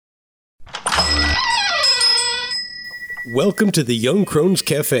Welcome to the Young Crones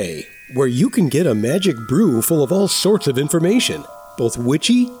Cafe, where you can get a magic brew full of all sorts of information, both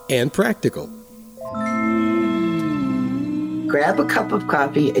witchy and practical. Grab a cup of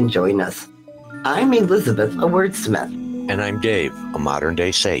coffee and join us. I'm Elizabeth, a wordsmith. And I'm Dave, a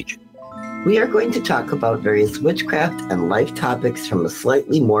modern-day sage. We are going to talk about various witchcraft and life topics from a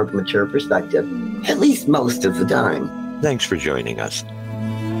slightly more mature perspective, at least most of the time. Thanks for joining us.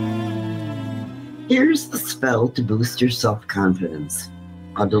 Here's a spell to boost your self-confidence.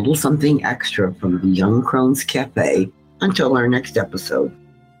 A little something extra from the Young Crones Cafe until our next episode.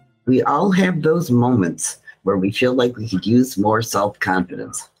 We all have those moments where we feel like we could use more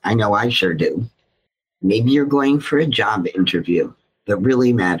self-confidence. I know I sure do. Maybe you're going for a job interview that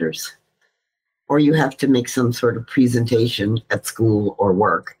really matters. Or you have to make some sort of presentation at school or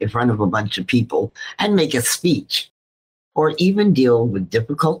work in front of a bunch of people and make a speech. Or even deal with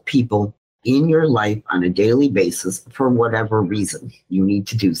difficult people in your life on a daily basis for whatever reason you need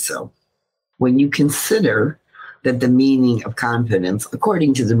to do so. When you consider that the meaning of confidence,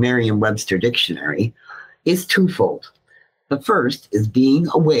 according to the Merriam-Webster Dictionary, is twofold. The first is being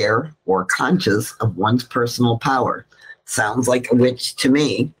aware or conscious of one's personal power. Sounds like a witch to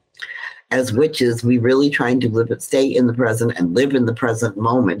me. As witches, we really trying to stay in the present and live in the present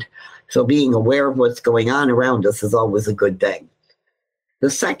moment. So being aware of what's going on around us is always a good thing. The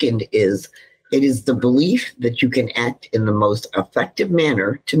second is, it is the belief that you can act in the most effective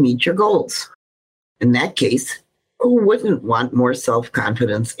manner to meet your goals. In that case, who wouldn't want more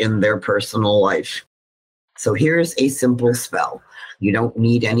self-confidence in their personal life? So here's a simple spell. You don't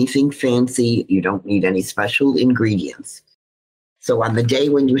need anything fancy. You don't need any special ingredients. So on the day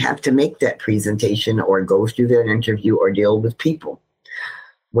when you have to make that presentation or go through that interview or deal with people,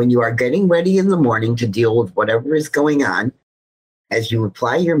 when you are getting ready in the morning to deal with whatever is going on, as you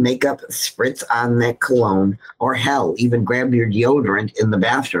apply your makeup, spritz on that cologne, or hell, even grab your deodorant in the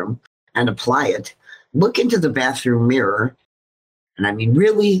bathroom and apply it, look into the bathroom mirror, and I mean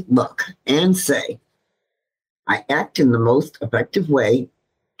really look and say, I act in the most effective way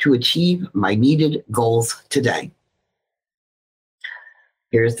to achieve my needed goals today.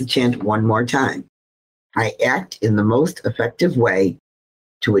 Here's the chant one more time. I act in the most effective way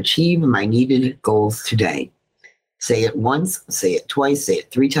to achieve my needed goals today. Say it once, say it twice, say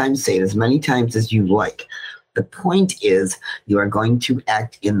it 3 times, say it as many times as you like. The point is you are going to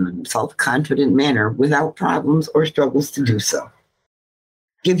act in a self-confident manner without problems or struggles to do so.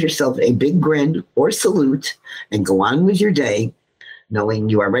 Give yourself a big grin or salute and go on with your day, knowing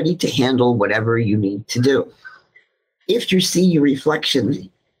you are ready to handle whatever you need to do. If you see your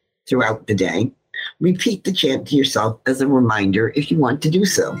reflection throughout the day, repeat the chant to yourself as a reminder if you want to do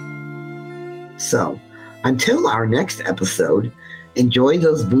so. So, until our next episode, enjoy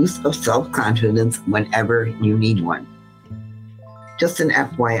those boosts of self-confidence whenever you need one. Just an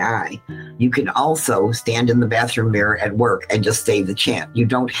FYI, you can also stand in the bathroom mirror at work and just say the chant. You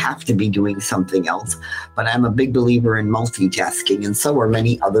don't have to be doing something else, but I'm a big believer in multitasking, and so are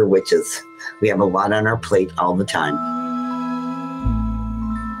many other witches. We have a lot on our plate all the time.